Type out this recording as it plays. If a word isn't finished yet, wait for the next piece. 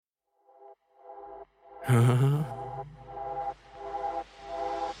I'm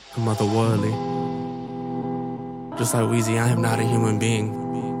otherworldly. Just like Weezy, I am not a human being.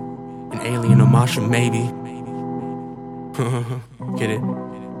 An alien, a Martian, maybe. Get it?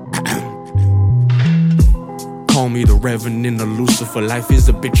 Call me the Revenant or Lucifer. Life is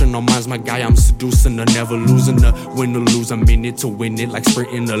a bitch and no mine's my guy. I'm seducing her, never losing her. Win or lose, I'm in it to win it. Like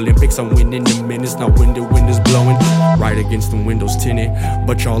sprinting Olympics, I'm winning the minutes. Now wind is blowing right against the windows tinted.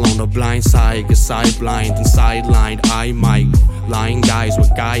 But y'all on the blind side, get side blind and sidelined. I might lying guys with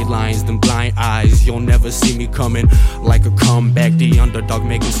guidelines, them blind eyes. You'll never see me coming like a comeback. The underdog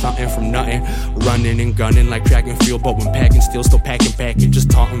making something from nothing. Running and gunning like track and field. But when packing still packing package.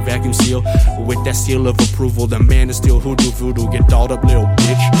 Just talking vacuum seal with that seal of approval. The man is still hoodoo voodoo. Get dolled up, little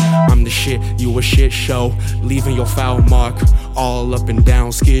bitch. I'm the shit, you a shit show. Leaving your foul mark all up and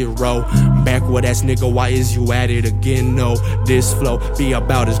down Skid Row. Backward ass nigga, why is you at it again? No, this flow be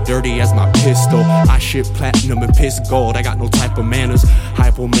about as dirty as my pistol. I shit platinum and piss gold. I got no type of manners.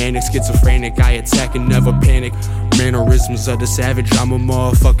 Hypomanic, schizophrenic, I attack and never panic. Mannerisms of the savage. I'm a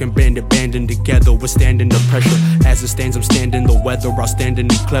motherfucking bandit, banding together, withstanding the pressure. As it stands, I'm standing the weather. Outstanding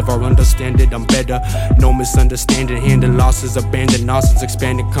and clever, understand it, I'm better. No misunderstanding, handing losses, abandoned nonsense,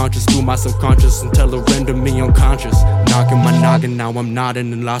 expanding conscious through my subconscious until it render me unconscious. Knocking my noggin, now I'm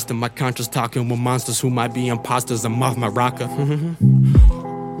nodding and lost in my conscious, talking with monsters who might be imposters. I'm off my rocker.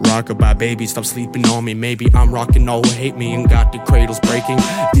 Rockabye baby, stop sleeping on me. Maybe I'm rocking all who hate me and got the cradles breaking.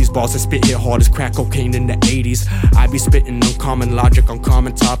 These balls I spit hit hard as crack cocaine in the 80s. I be spitting uncommon logic on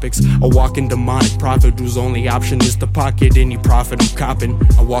common topics. A walking demonic prophet whose only option is to pocket any profit I'm copping.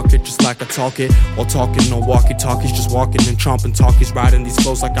 I walk it just like I talk it, while talking no walkie-talkies. Just walking and chomping talkies, riding these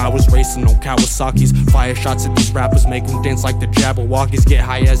flows like I was racing on Kawasaki's. Fire shots at these rappers, make them dance like the Jabberwockies. Get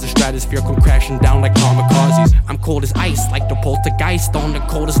high as the stratosphere, come crashing down like kamikazes. I'm cold as ice, like the poltergeist on the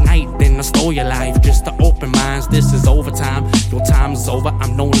coldest night. Then I stole your life just to open minds. This is overtime, your time is over.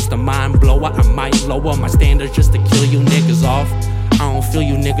 I'm known as the mind blower. I might lower my standards just to kill you niggas off. I don't feel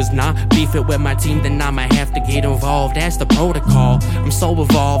you niggas nah. Beef it with my team, then I might have to get involved. That's the protocol. I'm so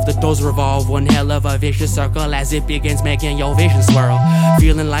evolved, the doors revolve. One hell of a vicious circle as it begins making your vision swirl.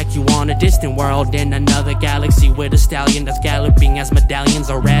 Feeling like you on a distant world in another galaxy with a stallion that's galloping as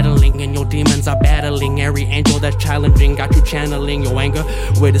medallions are rattling and your demons are battling. Every angel that's challenging got you channeling your anger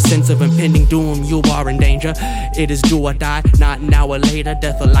with a sense of impending doom. You are in danger. It is do or die, not an hour later.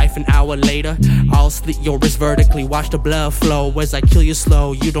 Death or life an hour later. I'll slit your wrist vertically, watch the blood flow as I kill you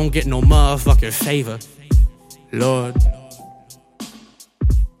slow. You don't get no motherfucking favor, Lord.